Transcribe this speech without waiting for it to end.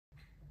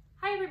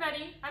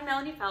everybody, I'm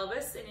Melanie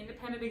Falvis, an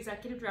independent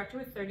executive director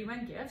with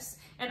 31 Gifts,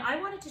 and I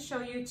wanted to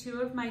show you two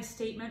of my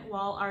statement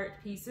wall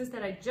art pieces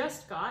that I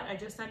just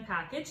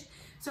unpackaged.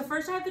 So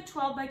first I have the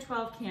 12 by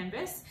 12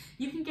 canvas.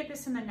 You can get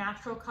this in the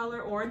natural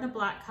color or in the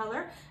black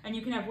color, and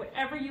you can have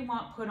whatever you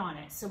want put on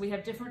it. So we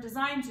have different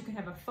designs. You can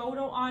have a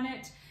photo on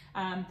it.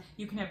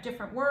 You can have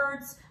different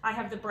words. I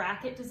have the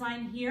bracket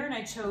design here, and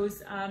I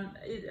chose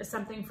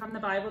something from the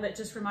Bible that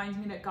just reminds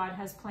me that God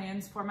has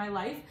plans for my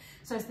life.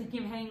 So I was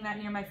thinking of hanging that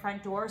near my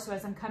front door, so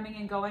as I'm coming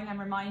and going, I'm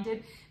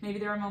reminded maybe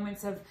there are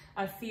moments of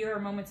fear or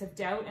moments of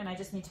doubt, and I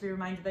just need to be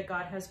reminded that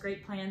God has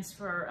great plans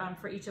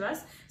for each of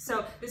us.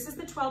 So this is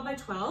the 12 by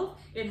 12.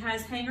 It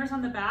has hangers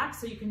on the back,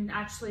 so you can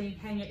actually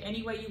hang it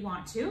any way you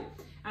want to.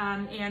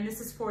 And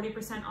this is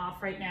 40%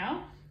 off right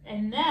now.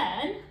 And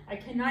then, I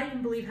cannot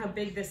even believe how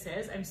big this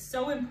is. I'm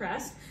so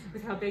impressed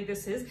with how big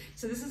this is.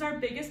 So this is our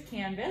biggest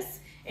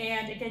canvas.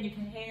 And again, you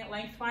can hang it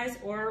lengthwise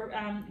or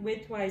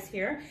widthwise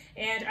here.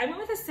 And I went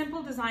with a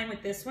simple design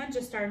with this one,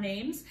 just our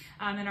names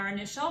and our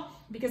initial,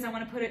 because I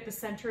want to put it at the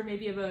center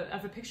maybe of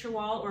a picture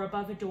wall or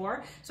above a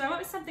door. So I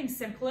went with something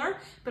simpler,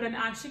 but I'm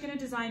actually going to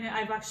design it.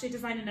 I've actually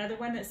designed another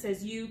one that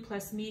says you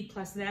plus me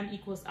plus them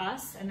equals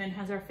us, and then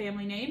has our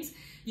family names.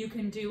 You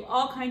can do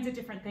all kinds of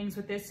different things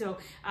with this. So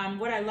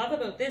what I love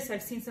about this,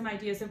 I've seen some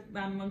ideas of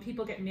when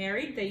people get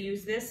married, they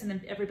use this and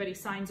then everybody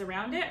signs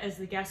around it as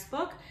the guest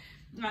book.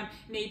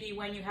 Maybe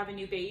when you have a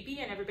new baby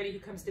and everybody who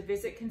comes to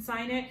visit can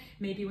sign it.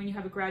 Maybe when you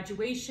have a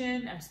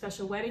graduation, a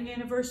special wedding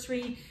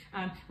anniversary,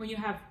 when you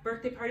have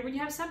birthday party, when you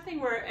have something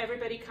where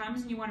everybody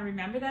comes and you want to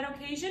remember that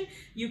occasion,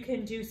 you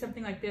can do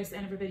something like this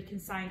and everybody can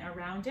sign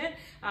around it.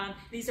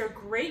 These are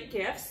great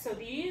gifts. So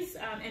these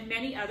and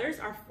many others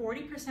are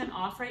 40%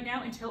 off right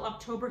now until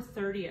October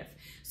 30th.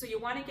 So you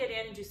want to get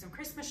in and do some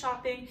Christmas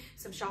shopping,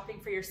 some shopping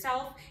for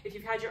yourself. If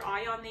you've had your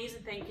eye on these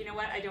and think, you know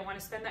what, I don't want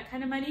to spend that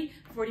kind of money,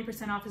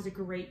 40% off is a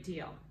great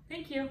deal.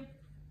 Thank you.